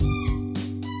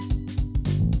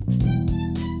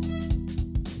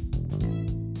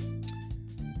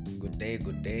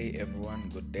good day, everyone.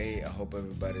 Good day. I hope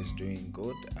everybody's doing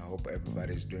good.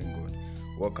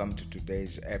 Welcome to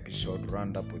today's episode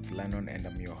Roundup with Lennon, and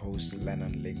I'm your host,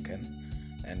 Lennon Lincoln.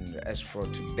 And as for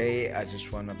today, I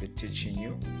just want to be teaching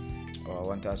you, or I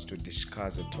want us to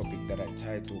discuss a topic that I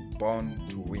titled Born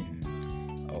to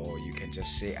Win. Or you can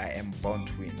just say, I am born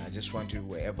to win. I just want you,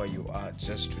 wherever you are,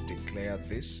 just to declare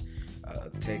this.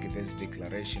 Take this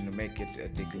declaration, make it a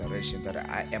declaration that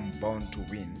I am born to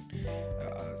win.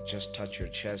 Just touch your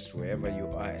chest wherever you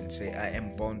are and say, I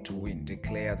am born to win.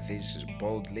 Declare this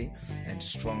boldly and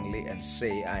strongly and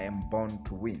say, I am born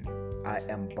to win. I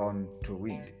am born to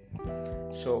win.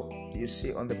 So, you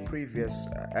see, on the previous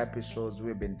episodes,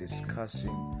 we've been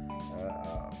discussing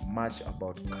much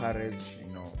about courage,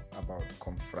 about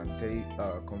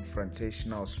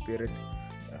confrontational spirit,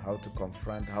 how to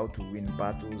confront, how to win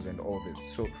battles and all this.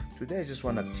 So today I just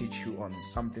want to teach you on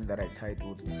something that I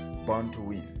titled Born to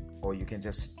Win, or you can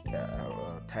just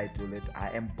title it I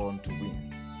am born to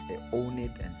win. Own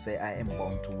it and say I am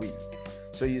born to win.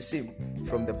 So you see,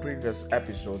 from the previous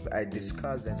episode I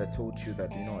discussed and I told you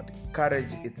that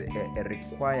courage is a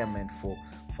requirement for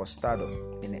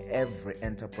stardom in every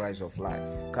enterprise of life.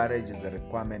 Courage is a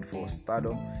requirement for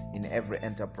stardom in every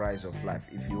enterprise of life.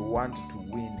 If you want to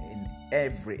win in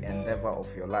every endeavor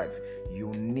of your life,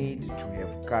 you need to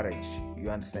have courage. You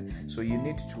understand? So you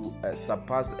need to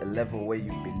surpass a level where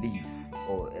you believe,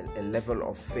 or a level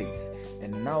of faith.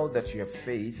 And now that you have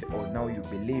faith, or now you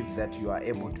believe that you are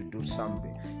able to do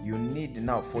something, you need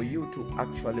now, for you to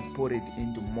actually put it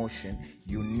into motion,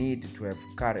 you need to have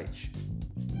courage.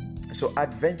 So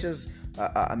adventurous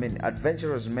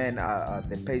men are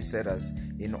the pacesetters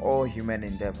in all human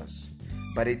endeavors.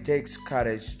 But it takes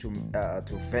courage to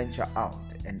venture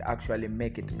out and actually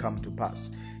make it come to pass.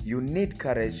 You need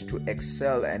courage to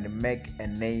excel and make a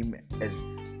name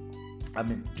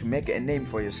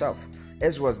for yourself.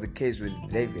 As was the case with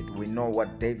David. We know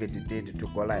what David did to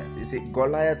Goliath. You see,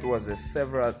 Goliath was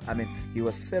several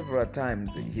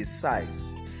times his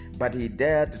size, but he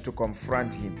dared to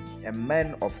confront him. A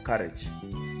man of courage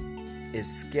is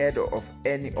scared of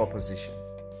any opposition.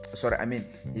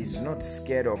 He's not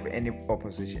scared of any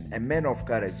opposition. A man of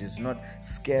courage is not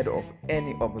scared of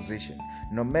any opposition.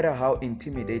 No matter how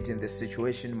intimidating the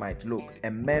situation might look,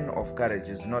 a man of courage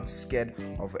is not scared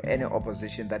of any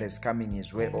opposition that is coming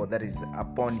his way or that is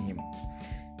upon him.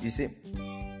 You see,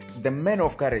 the man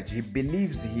of courage, he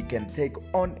believes he can take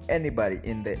on anybody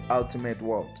in the ultimate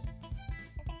world.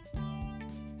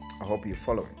 I hope you're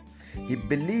following. He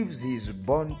believes he's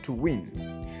born to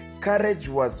win. Courage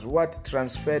was what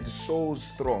transferred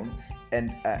Saul's throne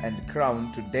and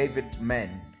crown to David. To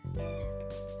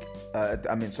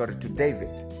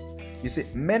David. You see,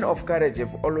 men of courage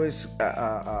have always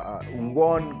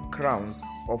worn crowns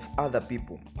of other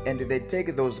people, and they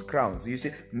take those crowns. You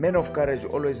see, men of courage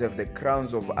always have the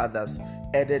crowns of others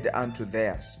added unto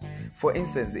theirs. For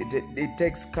instance, it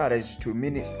takes courage to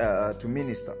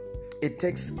minister. It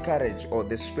takes courage, or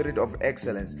the spirit of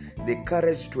excellence, the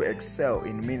courage to excel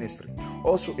in ministry.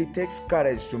 Also, it takes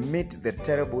courage to meet the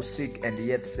terrible sick and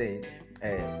yet say,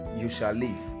 you shall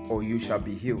live, or you shall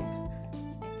be healed.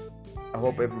 I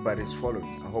hope everybody's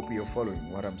following. I hope you're following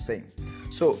what I'm saying.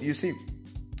 So, you see,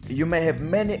 you may have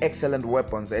many excellent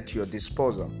weapons at your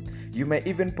disposal. You may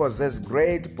even possess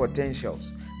great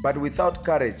potentials. But without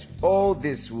courage, all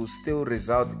this will still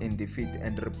result in defeat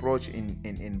and reproach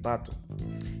in battle.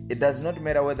 It does not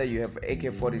matter whether you have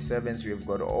AK-47s, you have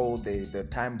got all the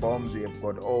time bombs, you have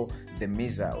got all the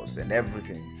missiles and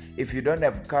everything. If you don't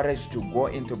have courage to go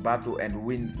into battle and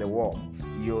win the war,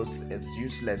 you're as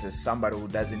useless as somebody who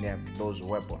doesn't have those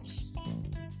weapons.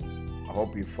 I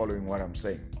hope you're following what I'm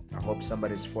saying. I hope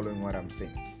somebody's following what I'm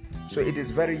saying. So it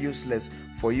is very useless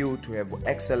for you to have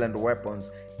excellent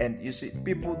weapons. And you see,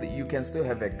 people, you can still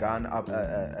have a gun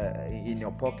in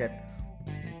your pocket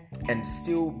and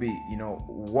still be,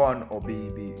 one, or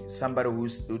be somebody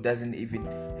who doesn't even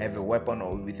have a weapon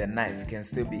or with a knife can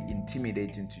still be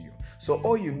intimidating to you. So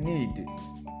all you need,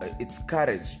 it's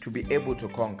courage to be able to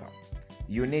conquer.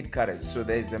 You need courage. So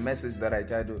there is a message that I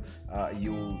titled,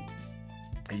 you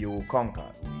will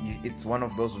conquer. It's one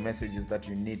of those messages that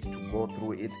you need to go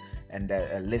through it and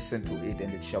listen to it,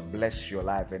 and it shall bless your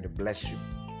life and bless you.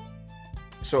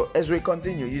 So as we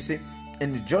continue, you see,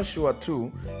 in Joshua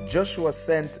 2, Joshua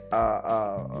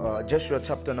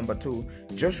chapter number 2,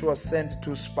 Joshua sent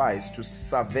 2 spies to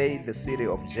survey the city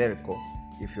of Jericho,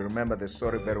 if you remember the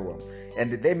story very well.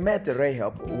 And they met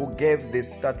Rahab, who gave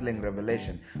this startling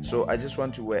revelation. So I just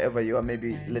want to, wherever you are,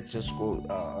 maybe let's just go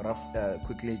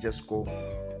quickly, just go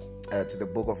to the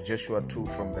book of Joshua 2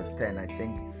 from verse 10, I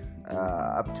think.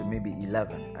 up to maybe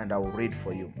 11, and I will read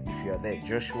for you if you are there.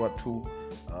 Joshua 2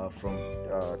 from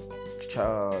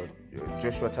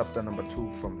Joshua chapter number 2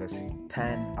 from verse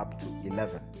 10 up to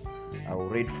 11. I will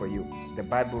read for you. The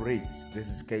Bible reads, this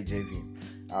is KJV.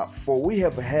 For we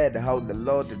have heard how the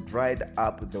Lord dried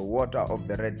up the water of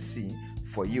the Red Sea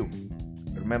for you.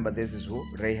 Remember, this is who?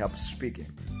 Rahab speaking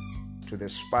to the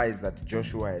spies that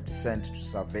Joshua had sent to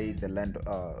survey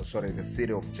the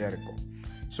city of Jericho.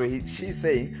 So she's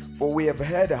saying, for we have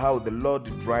heard how the Lord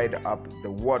dried up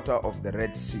the water of the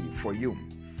Red Sea for you,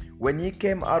 when ye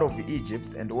came out of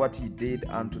Egypt, and what he did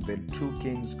unto the 2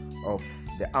 kings of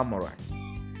the Amorites,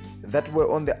 that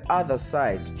were on the other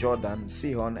side Jordan,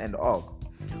 Sihon and Og,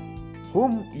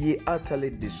 whom ye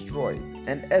utterly destroyed.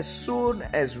 And as soon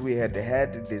as we had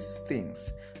heard these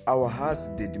things, our hearts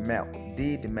did melt.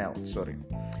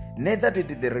 Neither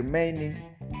did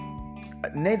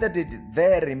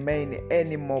there remain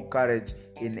any more courage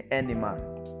in any man.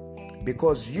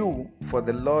 Because you, for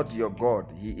the Lord your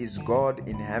God, he is God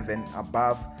in heaven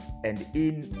above and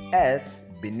in earth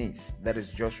beneath. That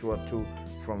is Joshua 2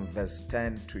 from verse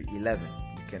 10 to 11.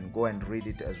 You can go and read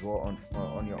it as well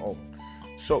on your own.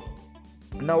 So,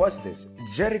 now watch this.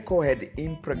 Jericho had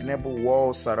impregnable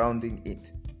walls surrounding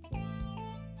it.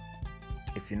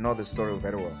 If you know the story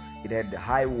very well, it had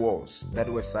high walls that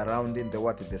were surrounding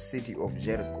the city of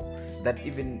Jericho, that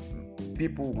even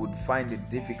people would find it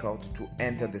difficult to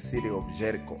enter the city of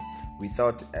Jericho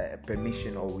without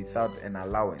permission or without an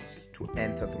allowance to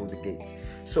enter through the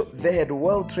gates. So they had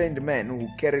well-trained men who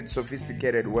carried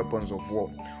sophisticated weapons of war,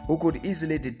 who could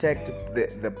easily detect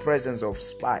the presence of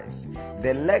spies.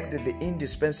 They lacked the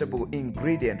indispensable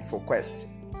ingredient for quest,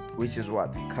 which is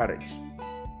what? Courage.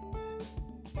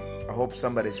 I hope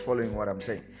somebody is following what I'm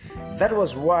saying. That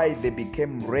was why they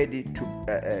became ready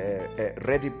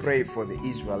prey for the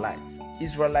Israelites.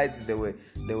 They were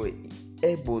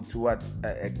able to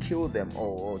kill them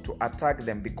or to attack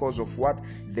them because of what?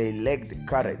 They lacked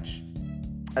courage.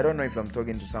 I don't know if I'm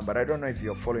talking to somebody. I don't know if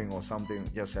you're following or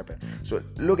something just happened. So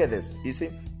look at this. You see,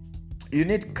 you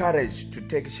need courage to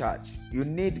take charge. You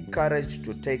need courage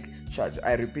to take charge.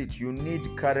 I repeat, you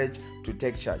need courage to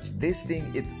take charge. This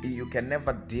thing, you can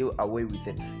never deal away with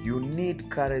it. You need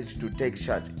courage to take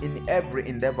charge in every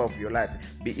endeavor of your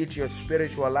life. Be it your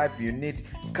spiritual life, you need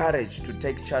courage to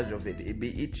take charge of it. Be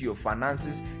it your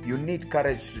finances, you need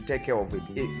courage to take care of it.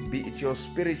 Be it your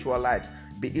spiritual life,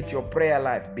 be it your prayer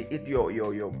life, be it your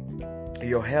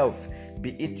health,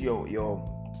 be it your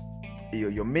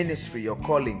ministry, your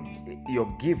calling, your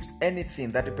gifts,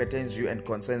 anything that pertains to you and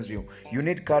concerns you. You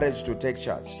need courage to take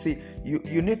charge. See,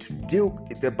 you need to deal.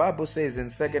 The Bible says in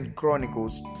 2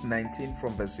 Chronicles 19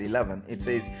 from verse 11, it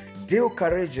says, deal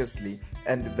courageously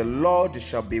and the Lord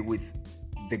shall be with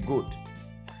the good.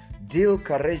 Deal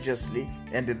courageously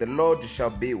and the Lord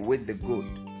shall be with the good.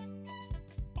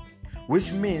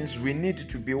 Which means we need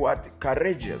to be what?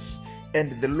 Courageous.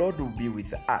 And the Lord will be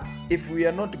with us. If we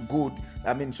are not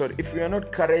if we are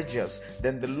not courageous,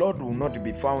 then the Lord will not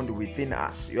be found within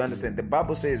us. You understand? The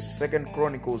Bible says, 2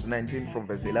 Chronicles 19 from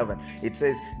verse 11, it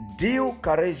says, deal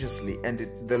courageously and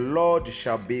the Lord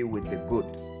shall be with the good.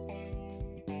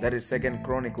 That is 2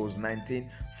 Chronicles 19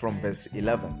 from verse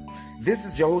 11. This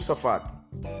is Jehoshaphat,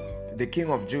 the king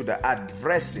of Judah,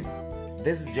 addressing.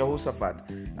 This is Jehoshaphat,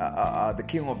 the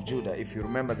king of Judah. If you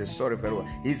remember the story very well,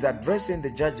 he's addressing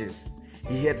the judges.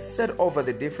 He had set over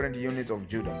the different units of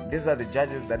Judah. These are the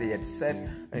judges that he had set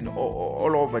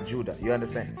all over Judah. You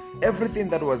understand? Everything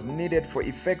that was needed for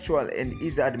effectual and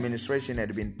easy administration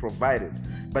had been provided,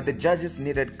 but the judges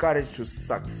needed courage to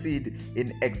succeed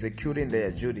in executing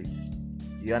their duties.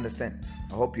 You understand?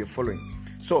 I hope you're following.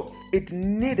 So it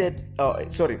needed.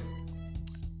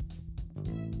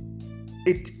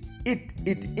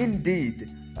 It indeed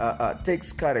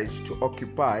takes courage to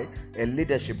occupy a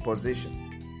leadership position.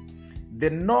 The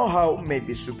know-how may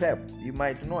be superb. You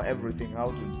might know everything,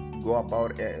 how to go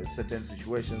about certain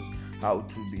situations,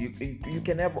 you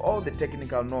can have all the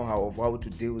technical know-how of how to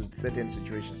deal with certain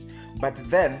situations. But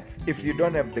then, if you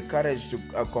don't have the courage to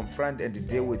confront and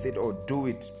deal with it or do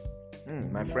it,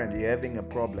 my friend, you're having a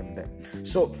problem there.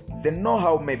 So the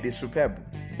know-how may be superb.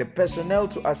 The personnel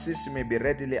to assist may be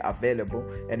readily available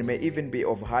and may even be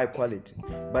of high quality,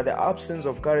 but the absence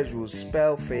of courage will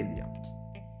spell failure.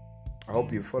 I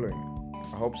hope you're following.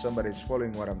 I hope somebody is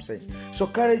following what I'm saying. So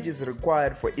courage is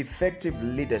required for effective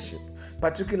leadership,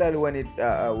 particularly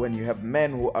when you have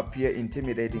men who appear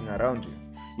intimidating around you.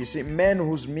 You see, men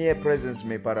whose mere presence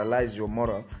may paralyze your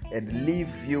morale and leave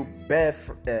you bereft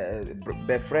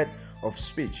of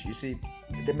speech. You see,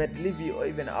 they might leave you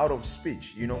even out of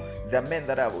speech. There are men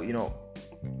that are,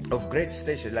 of great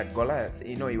stature, like Goliath.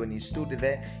 When he stood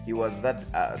there, he was that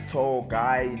tall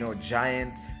guy,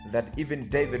 giant, that even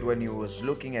David, when he was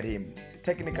looking at him,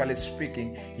 technically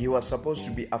speaking, he was supposed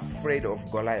to be afraid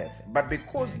of Goliath. But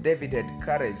because David had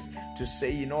courage to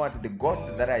say, you know what, the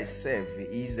God that I serve,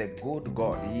 he is a good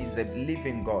God, he is a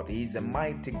living God, he is a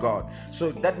mighty God.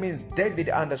 So that means David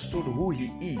understood who he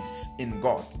is in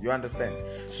God. You understand?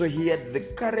 So he had the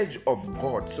courage of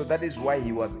God. So that is why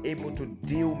he was able to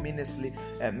deal menacingly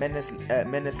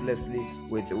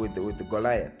with the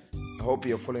Goliath. I hope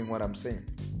you're following what I'm saying.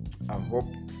 I hope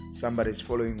somebody's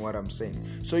following what I'm saying.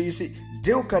 So you see,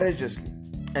 deal courageously,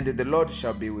 and the Lord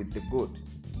shall be with the good.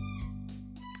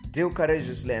 Deal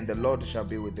courageously, and the Lord shall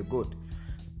be with the good.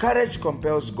 Courage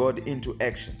compels God into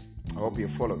action. I hope you're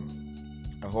following.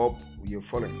 I hope you're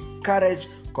following. Courage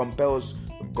compels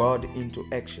God into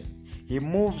action. He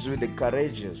moves with the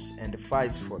courageous and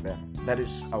fights for them. That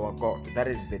is our God. That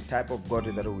is the type of God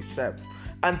that we serve.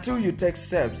 Until you take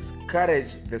steps,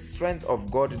 courage, the strength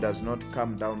of God does not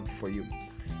come down for you.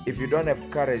 If you don't have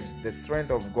courage, the strength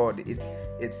of God, it's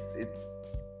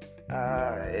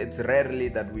rarely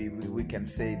that we can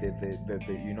say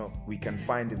that we can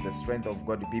find the strength of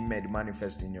God be made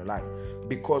manifest in your life.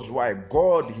 Because why?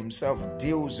 God himself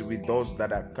deals with those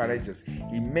that are courageous.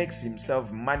 He makes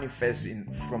himself manifest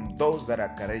from those that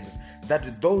are courageous,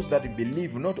 that those that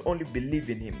believe not only believe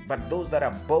in him, but those that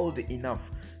are bold enough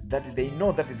that they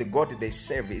know that the God they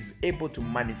serve is able to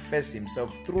manifest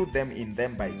himself through them, in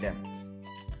them, by them.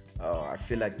 I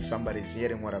feel like somebody is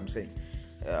hearing what I'm saying.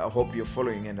 I hope you're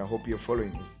following, and I hope you're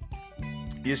following.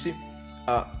 You see,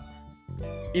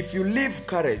 if you live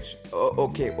courage,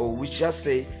 or we just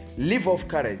say live off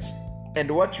courage, and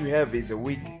what you have is a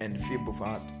weak and feeble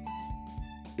heart.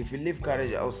 If you live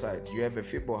courage outside, you have a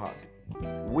feeble heart,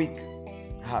 weak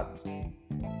heart.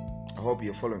 I hope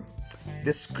you're following.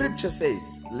 The scripture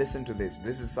says, listen to this.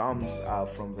 This is Psalms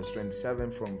from verse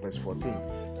 27, from verse 14.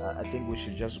 I think we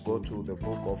should just go to the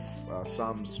book of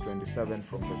Psalms 27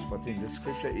 from verse 14. The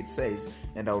scripture, it says,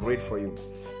 and I'll read for you.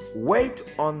 Wait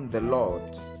on the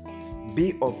Lord,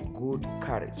 be of good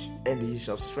courage, and he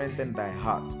shall strengthen thy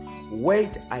heart.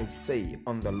 Wait, I say,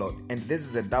 on the Lord. And this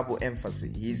is a double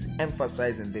emphasis. He's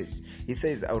emphasizing this. He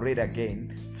says, I'll read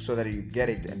again so that you get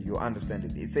it and you understand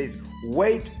it. It says,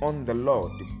 wait on the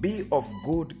Lord, be of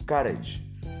good courage,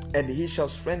 and he shall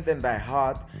strengthen thy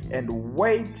heart. And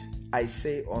wait, I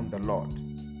say, on the Lord.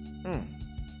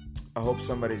 I hope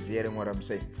somebody's hearing what I'm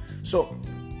saying. So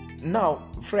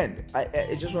now, friend,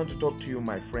 I just want to talk to you,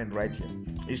 my friend, right here.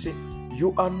 You see,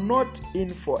 you are not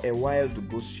in for a wild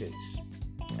goose chase.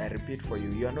 I repeat for you,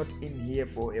 you are not in here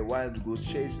for a wild goose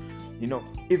chase.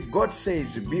 If God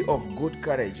says be of good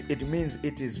courage, it means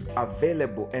it is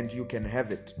available and you can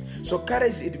have it. So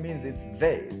courage, it means it's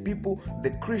there. People,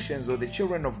 the Christians or the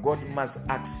children of God, must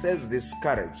access this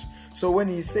courage. So when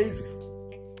he says,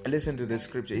 listen to the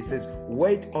scripture, it says,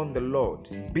 wait on the Lord,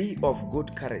 be of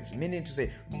good courage, meaning to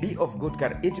say, be of good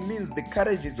courage. It means the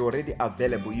courage is already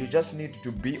available. You just need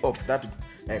to be of that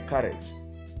courage.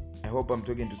 I hope I'm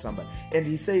talking to somebody. And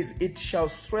he says, and he shall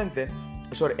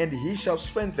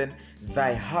strengthen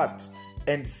thy heart.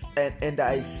 And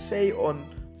I say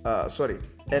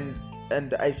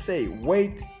and I say,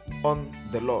 wait on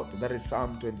the Lord. That is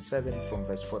Psalm 27 from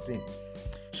verse 14.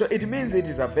 So it means it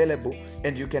is available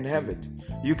and you can have it.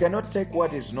 You cannot take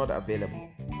what is not available.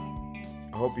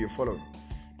 I hope you follow.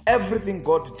 Everything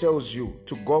God tells you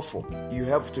to go for, you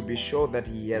have to be sure that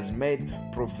he has made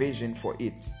provision for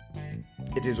it.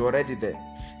 It is already there.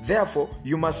 Therefore,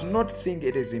 you must not think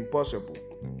it is impossible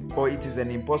or it is an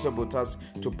impossible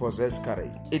task to possess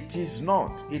courage. It is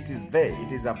not. It is there.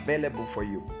 It is available for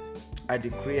you. I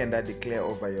decree and I declare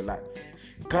over your life.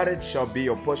 Courage shall be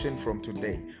your portion from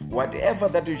today. Whatever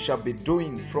that you shall be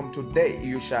doing from today,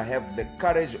 you shall have the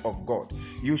courage of God.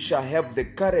 You shall have the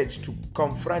courage to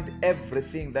confront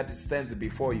everything that stands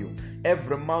before you.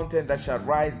 Every mountain that shall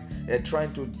rise,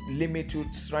 trying to limit you,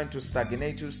 trying to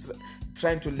stagnate you,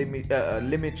 trying to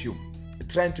limit you,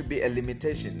 trying to be a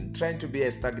limitation, trying to be a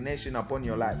stagnation upon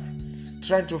your life,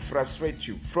 trying to frustrate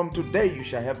you. From today, you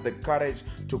shall have the courage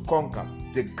to conquer,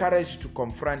 the courage to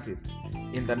confront it.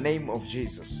 In the name of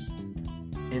Jesus.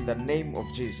 In the name of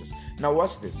Jesus. Now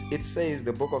watch this. It says,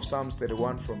 the book of Psalms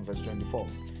 31 from verse 24.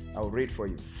 I'll read for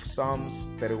you. Psalms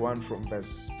 31 from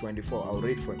verse 24. I'll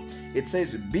read for you. It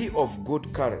says, be of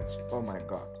good courage. Oh my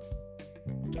God.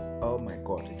 Oh my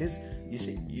God. This, you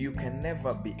see, you can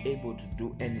never be able to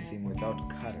do anything without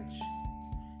courage.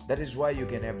 That is why you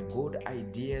can have good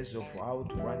ideas of how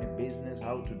to run a business,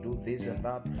 how to do this and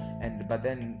that, but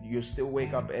then you still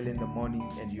wake up early in the morning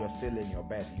and you are still in your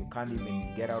bed. You can't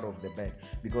even get out of the bed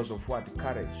because of what?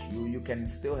 Courage. You can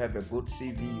still have a good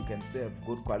CV, you can still have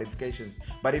good qualifications,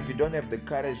 but if you don't have the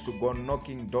courage to go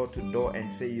knocking door to door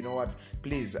and say, you know what,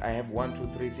 please, I have 1, 2,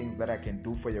 3 things that I can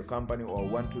do for your company, or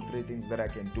 1, 2, 3 things that I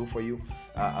can do for you,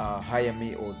 hire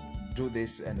me or do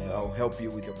this and I'll help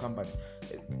you with your company.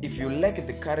 If you lack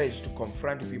the courage to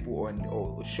confront people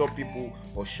or show people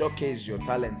or showcase your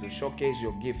talents or showcase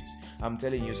your gifts, I'm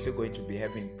telling you, you're still going to be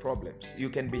having problems. You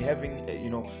can be having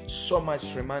so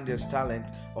much tremendous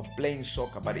talent of playing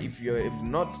soccer, but if you have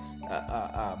not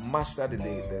mastered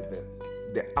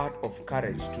the art of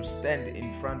courage to stand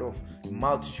in front of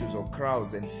multitudes or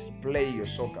crowds and play your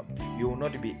soccer, you will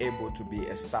not be able to be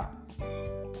a star.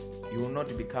 You will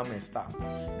not become a star,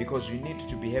 because you need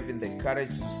to be having the courage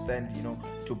to stand,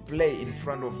 to play in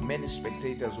front of many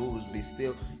spectators who will be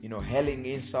still, hurling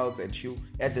insults at you,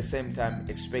 at the same time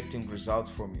expecting results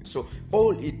from you. So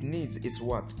all it needs is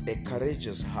what? A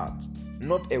courageous heart,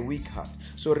 not a weak heart.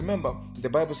 So remember, the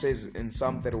Bible says in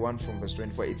Psalm 31 from verse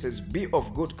 24, it says, "Be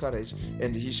of good courage,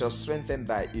 and he shall strengthen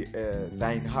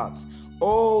thine heart.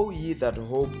 O ye that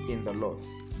hope in the Lord."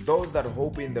 Those that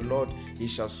hope in the Lord, he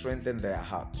shall strengthen their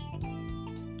heart.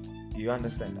 You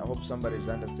understand? I hope somebody is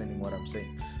understanding what I'm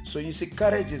saying. So you see,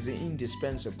 courage is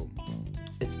indispensable.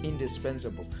 It's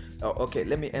indispensable. Okay,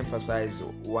 let me emphasize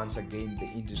once again the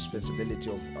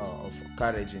indispensability of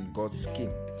courage in God's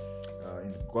scheme.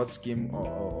 In God's scheme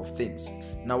of things.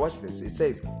 Now watch this. It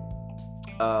says in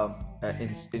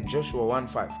Joshua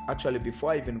 1:5. Actually,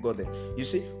 before I even go there, you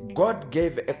see, God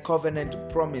gave a covenant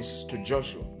promise to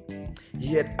Joshua.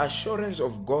 He had assurance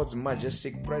of God's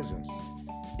majestic presence.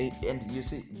 And you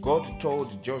see, God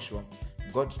told Joshua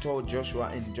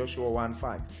in Joshua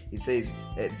 1:5, he says,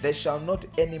 "There shall not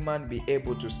any man be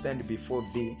able to stand before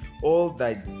thee in all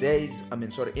the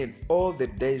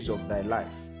days of thy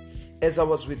life. As I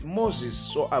was with Moses,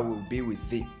 so I will be with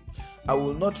thee. I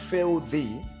will not fail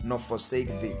thee nor forsake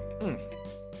thee."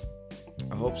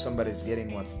 I hope somebody is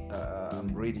getting what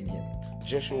I'm reading here.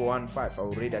 Joshua 1:5, I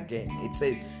will read again. It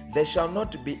says, "There shall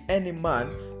not be any man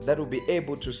that will be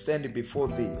able to stand before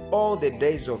thee all the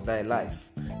days of thy life.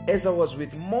 As I was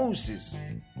with Moses,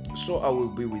 so I will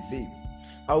be with thee.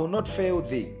 I will not fail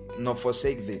thee nor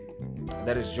forsake thee."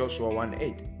 That is Joshua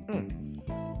 1:8.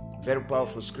 Very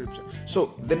powerful scripture.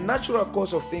 So the natural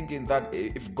course of thinking that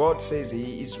if God says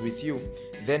he is with you,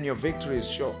 then your victory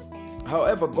is sure.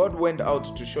 However, God went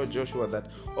out to show Joshua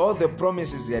that all the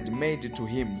promises he had made to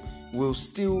him will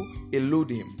still elude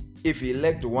him if he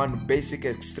lacked one basic,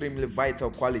 extremely vital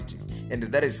quality, and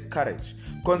that is courage.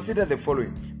 Consider the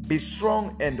following: be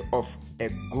strong and of a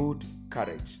good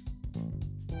courage.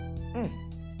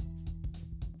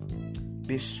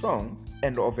 Be strong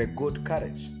and of a good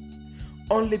courage.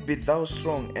 Only be thou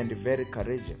strong and very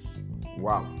courageous.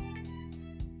 Wow.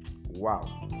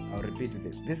 I'll repeat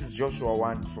this. This is Joshua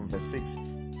 1 from verse 6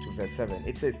 to verse 7.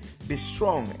 It says, "Be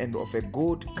strong and of a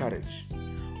good courage.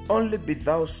 Only be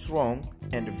thou strong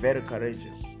and very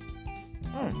courageous."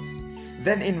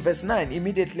 Then in verse 9,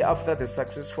 immediately after the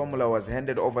success formula was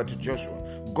handed over to Joshua,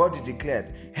 God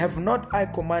declared, "Have not I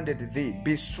commanded thee?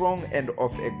 Be strong and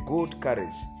of a good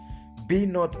courage. Be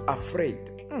not afraid."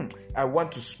 I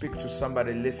want to speak to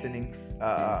somebody listening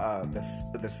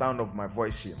the sound of my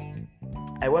voice here.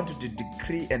 I want you to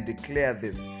decree and declare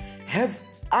this: "Have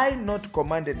I not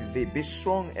commanded thee? Be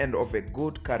strong and of a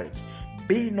good courage.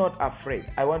 Be not afraid."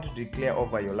 I want to declare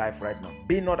over your life right now.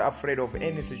 Be not afraid of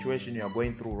any situation you are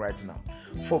going through right now.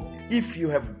 For if you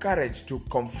have courage to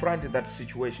confront that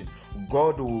situation,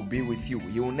 God will be with you.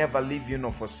 He will never leave you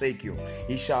nor forsake you.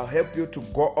 He shall help you to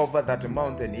go over that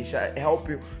mountain. He shall help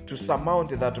you to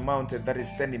surmount that mountain that is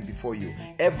standing before you.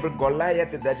 Every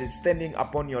Goliath that is standing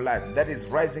upon your life, that is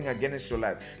rising against your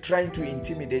life, trying to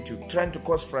intimidate you, trying to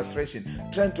cause frustration,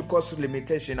 trying to cause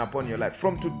limitation upon your life.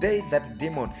 From today, that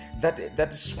demon,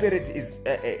 that spirit is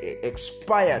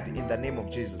expired in the name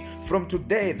of Jesus. From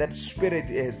today, that spirit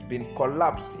has been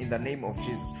collapsed in the name of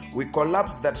Jesus. We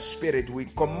collapse that spirit. We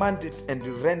command it and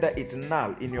render it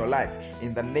null in your life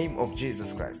in the name of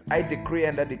Jesus Christ. I decree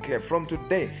and I declare, from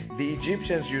today, the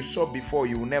Egyptians you saw before,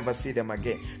 you will never see them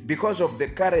again. Because of the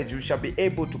courage, you shall be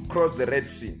able to cross the Red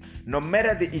Sea. No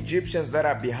matter the Egyptians that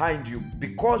are behind you,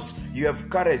 because you have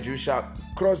courage, you shall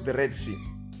cross the Red Sea.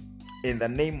 In the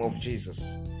name of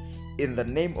Jesus. In the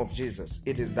name of Jesus,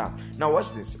 it is done. Now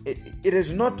watch this. It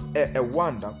is not a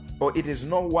wonder, or it is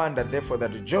no wonder therefore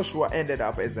that Joshua ended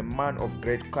up as a man of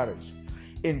great courage.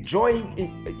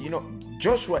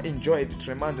 Joshua enjoyed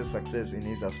tremendous success in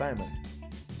his assignment.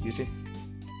 You see,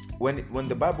 when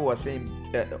the Bible was saying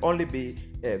only be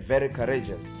very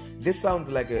courageous, this sounds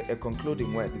like a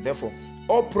concluding word. Therefore,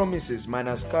 all promises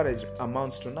minus courage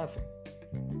amounts to nothing.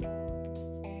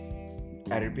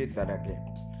 I repeat that again.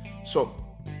 So,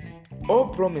 all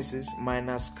promises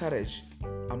minus courage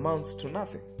amounts to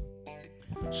nothing.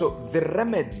 So, the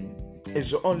remedy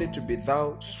is only to be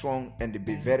thou strong and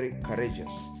be very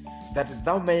courageous, that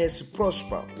thou mayest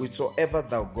prosper whithersoever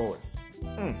thou goest.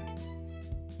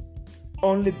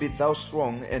 Only be thou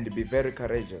strong and be very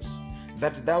courageous,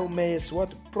 that thou mayest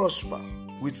what? Prosper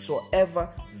whithersoever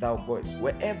thou goest.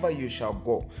 Wherever you shall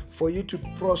go, for you to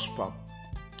prosper,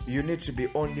 you need to be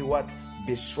only what?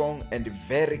 Be strong and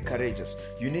very courageous.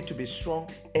 You need to be strong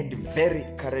and very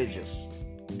courageous.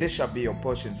 This shall be your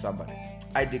portion, somebody.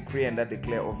 I decree and I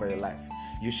declare over your life.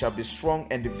 You shall be strong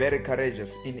and very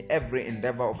courageous in every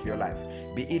endeavor of your life.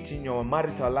 Be it in your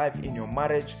marital life, in your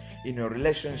marriage, in your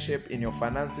relationship, in your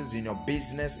finances, in your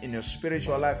business, in your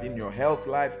spiritual life, in your health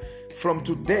life. From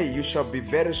today, you shall be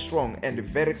very strong and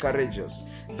very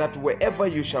courageous, that wherever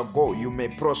you shall go, you may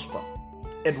prosper.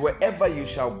 And wherever you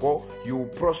shall go, you will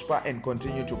prosper and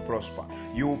continue to prosper.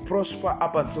 You will prosper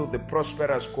up until the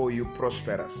prosperous call you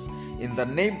prosperous. In the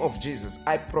name of Jesus,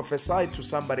 I prophesy to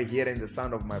somebody hearing the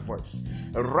sound of my voice.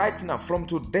 Right now, from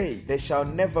today, there shall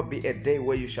never be a day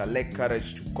where you shall lack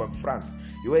courage to confront,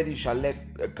 where you shall lack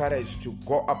courage to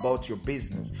go about your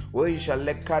business, where you shall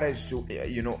lack courage to,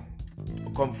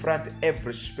 confront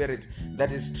every spirit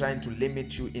that is trying to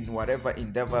limit you in whatever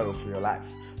endeavor of your life.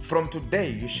 From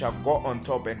today, you shall go on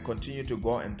top and continue to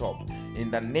go on top. In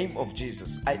the name of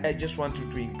Jesus, I just want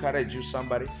to encourage you,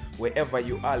 somebody, wherever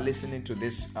you are listening to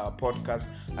this podcast,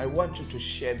 I want you to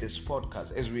share this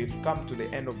podcast. As we've come to the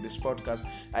end of this podcast,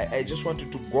 I just want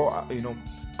you to go,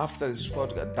 after this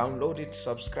podcast, download it,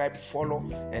 subscribe, follow,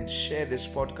 and share this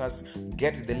podcast.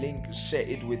 Get the link, share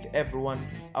it with everyone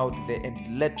out there,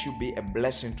 and let you be a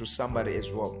blessing to somebody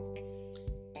as well.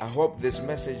 I hope this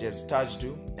message has touched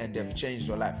you and have changed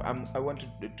your life. I want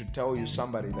to tell you,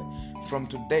 somebody, that from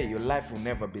today your life will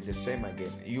never be the same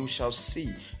again. You shall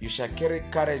see, you shall carry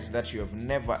courage that you have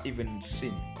never even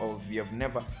seen, or you have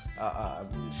never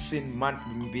seen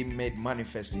be made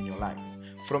manifest in your life.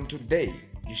 From today,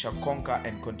 you shall conquer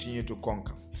and continue to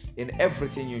conquer. In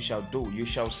everything you shall do, you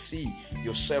shall see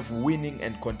yourself winning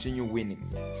and continue winning.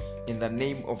 In the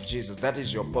name of Jesus, that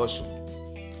is your portion.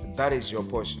 That is your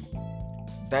portion.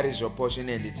 That is your portion,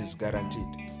 and it is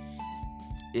guaranteed.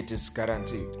 It is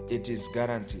guaranteed. It is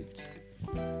guaranteed.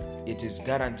 It is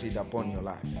guaranteed upon your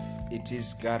life. It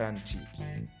is guaranteed.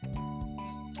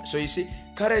 So you see,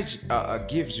 courage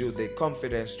gives you the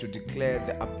confidence to declare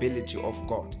the ability of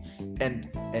God and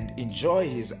enjoy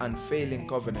His unfailing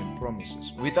covenant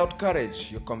promises. Without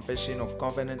courage, your confession of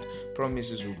covenant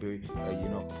promises will be,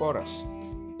 porous.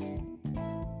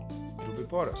 It will be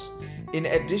porous. In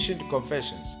addition to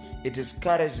confessions, it is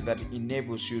courage that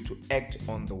enables you to act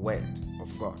on the word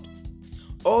of God.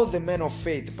 All the men of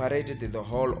faith paraded in the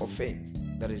hall of fame.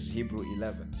 That is Hebrews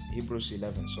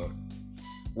 11,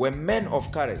 were men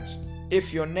of courage.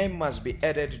 If your name must be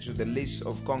added to the list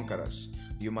of conquerors,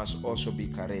 you must also be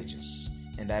courageous.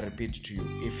 And I repeat to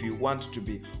you, if you want to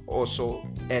be also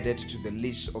added to the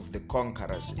list of the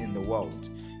conquerors in the world,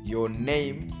 your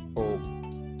name, or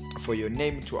for your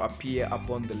name to appear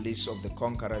upon the list of the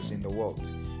conquerors in the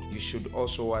world, you should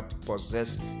also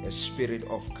possess a spirit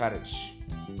of courage.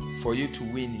 For you to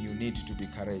win, you need to be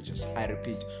courageous. I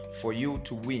repeat, for you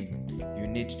to win, you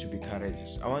need to be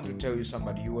courageous. I want to tell you,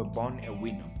 somebody, you were born a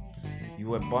winner. You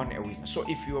were born a winner. So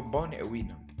if you were born a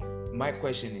winner, my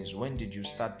question is, when did you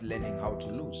start learning how to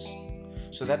lose?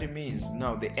 So that it means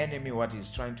now the enemy, what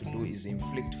he's trying to do is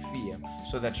inflict fear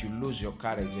so that you lose your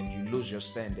courage and you lose your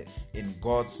stand in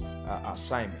God's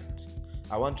assignment.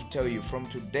 I want to tell you, from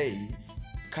today,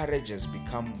 courage has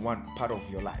become one part of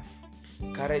your life.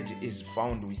 Courage is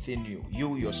found within you,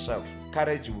 you yourself.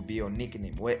 Courage will be your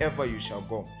nickname. Wherever you shall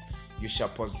go, you shall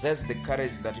possess the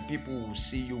courage that people will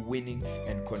see you winning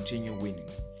and continue winning.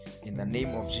 In the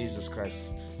name of Jesus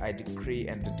Christ, I decree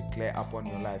and declare upon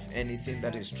your life, anything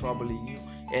that is troubling you,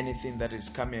 anything that is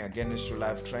coming against your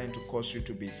life, trying to cause you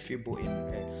to be feeble,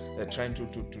 trying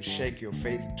to shake your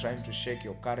faith, trying to shake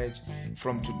your courage,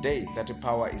 from today that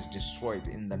power is destroyed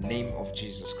in the name of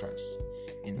Jesus Christ.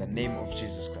 In the name of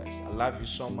Jesus Christ. I love you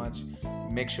so much.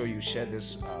 Make sure you share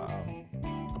this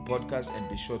podcast, and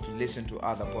be sure to listen to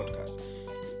other podcasts.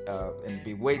 And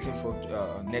be waiting for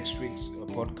next week's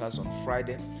podcast on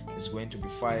Friday. It's going to be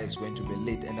fire, it's going to be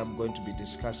lit, and I'm going to be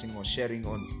discussing or sharing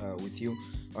with you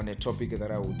on a topic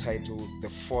that I will title The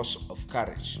Force of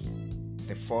Courage.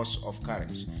 The Force of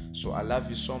Courage. So I love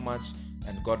you so much,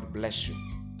 and God bless you.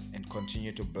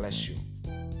 continue to bless you,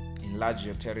 enlarge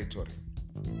your territory.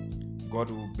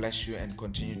 God will bless you and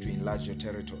continue to enlarge your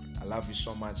territory. I love you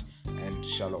so much, and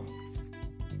shalom.